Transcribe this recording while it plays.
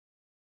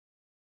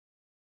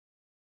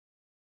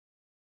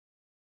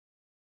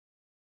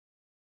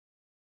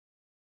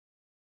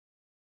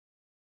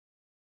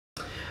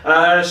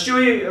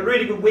Stewie, a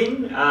really good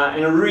win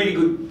and a really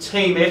good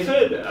team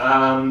effort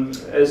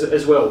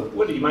as well.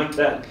 What did you make of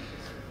that?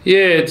 Yeah,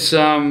 it's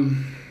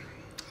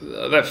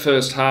that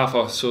first half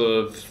I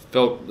sort of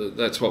felt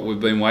that's what we've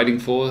been waiting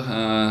for.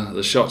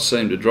 The shots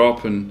seemed to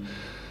drop, and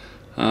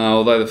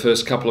although the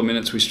first couple of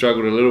minutes we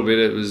struggled a little bit,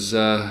 it was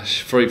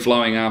free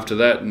flowing after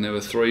that, and there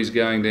were threes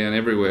going down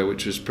everywhere,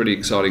 which was pretty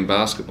exciting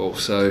basketball.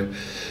 So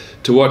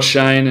to watch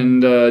Shane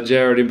and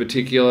Jared in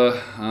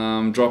particular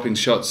dropping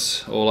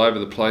shots all over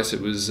the place,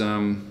 it was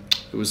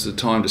the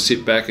time to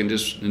sit back and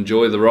just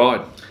enjoy the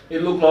ride.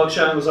 It looked like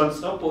Shane was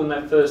unstoppable in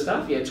that first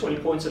half. He had 20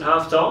 points at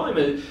half time.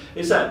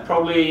 Is that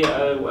probably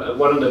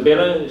one of the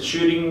better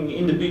shooting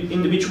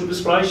individual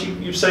displays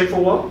you've seen for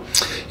a while?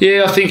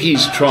 Yeah, I think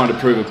he's trying to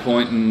prove a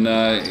point, and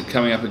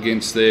coming up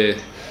against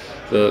the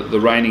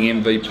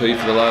reigning MVP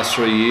for the last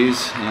 3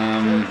 years.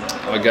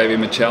 I gave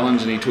him a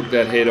challenge and he took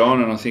that head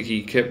on, and I think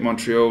he kept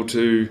Montreal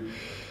to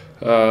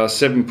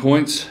 7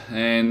 points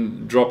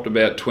and dropped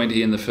about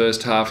 20 in the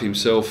first half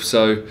himself.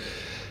 So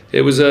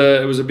it was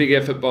a big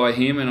effort by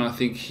him, and I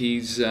think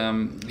he's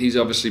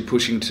obviously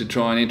pushing to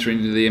try and enter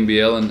into the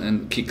NBL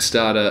and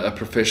kickstart a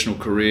professional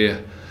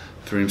career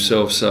for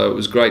himself. So it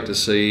was great to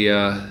see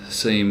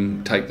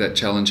him take that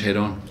challenge head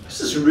on.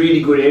 This is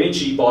really good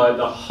energy by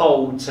the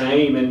whole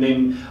team, and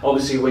then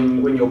obviously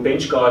when your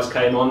bench guys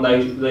came on,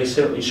 they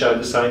certainly showed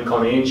the same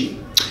kind of energy.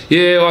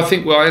 Yeah, I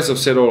think, well, as I've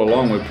said all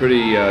along, we're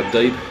pretty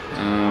deep.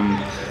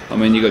 I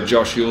mean, you got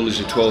Josh Yule as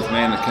your 12th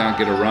man that can't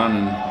get a run,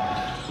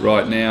 and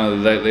right now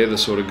they're the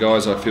sort of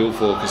guys I feel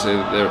for, because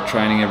they're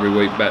training every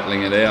week,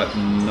 battling it out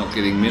and not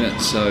getting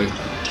minutes. So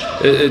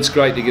it's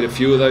great to get a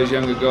few of those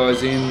younger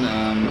guys in.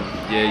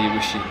 Yeah, you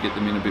wish you could get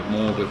them in a bit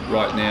more, but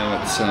right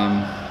now it's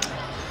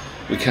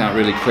we can't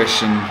really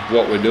question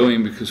what we're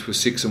doing because we're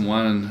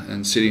 6-1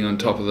 and sitting on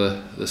top of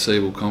the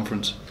Seabold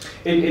Conference.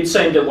 It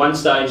seemed at one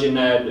stage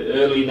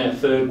early in that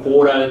third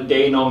quarter,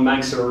 Dandenong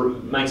makes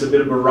a bit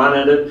of a run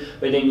at it,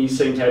 but then you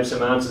seem to have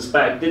some answers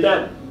back. Did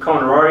that kind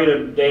of worry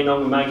you that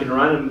Dandenong were making a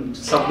run and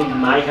something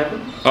may happen?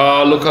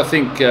 Look, I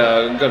think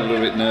I got a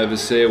little bit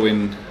nervous there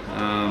when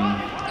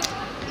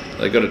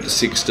they got it to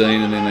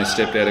 16 and then they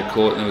stepped out of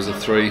court and there was a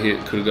 3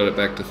 hit, could have got it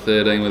back to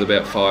 13 with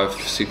about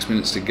 5-6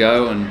 minutes to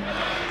go. And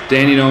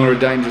Dandenong are a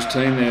dangerous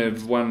team.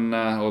 They've won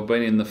or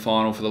been in the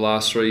final for the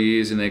last 3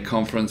 years in their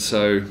conference,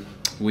 so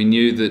we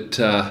knew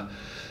that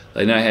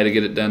they know how to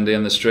get it done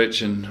down the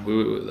stretch, and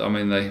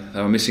they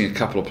were missing a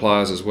couple of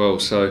players as well.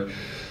 So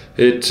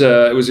it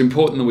was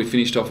important that we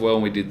finished off well,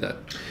 and we did that.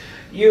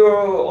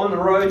 You're on the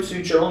road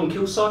to Geelong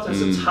Kilsyth.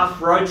 It's a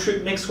tough road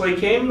trip next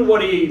weekend.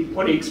 What are you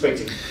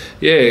expecting?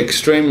 Yeah,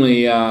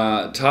 extremely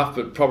tough,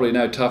 but probably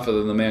no tougher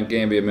than the Mount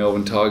Gambier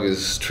Melbourne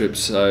Tigers trip.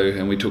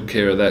 And we took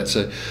care of that.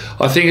 So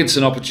I think it's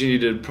an opportunity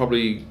to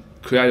probably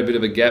create a bit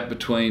of a gap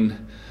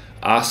between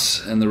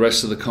us and the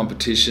rest of the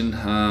competition.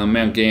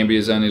 Mount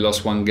Gambier's only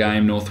lost 1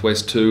 game,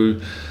 Northwest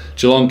 2.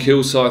 Geelong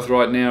Kilsyth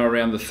right now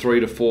around the 3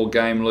 to 4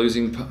 game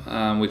losing,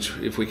 which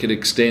if we could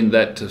extend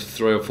that to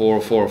 3 or 4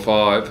 or 4 or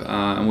 5,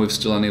 and we've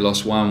still only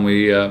lost 1,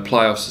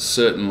 playoffs has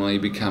certainly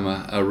become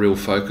a real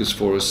focus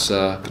for us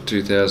for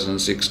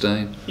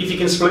 2016. If you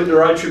can split the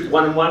road trip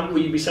 1-1,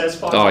 will you be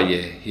satisfied? Oh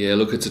yeah.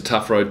 Look, it's a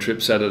tough road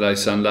trip, Saturday,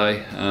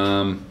 Sunday.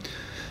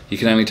 You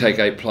can only take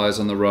 8 players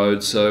on the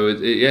road, so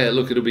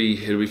it'll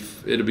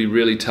be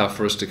really tough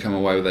for us to come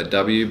away with that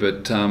W,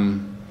 but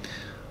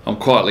I'm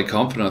quietly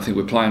confident. I think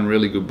we're playing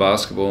really good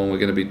basketball and we're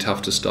going to be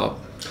tough to stop.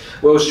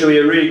 Well,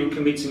 Stewie, a really good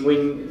convincing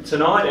win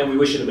tonight, and we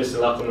wish you the best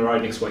of luck on the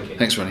road next weekend.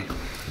 Thanks, Ronnie.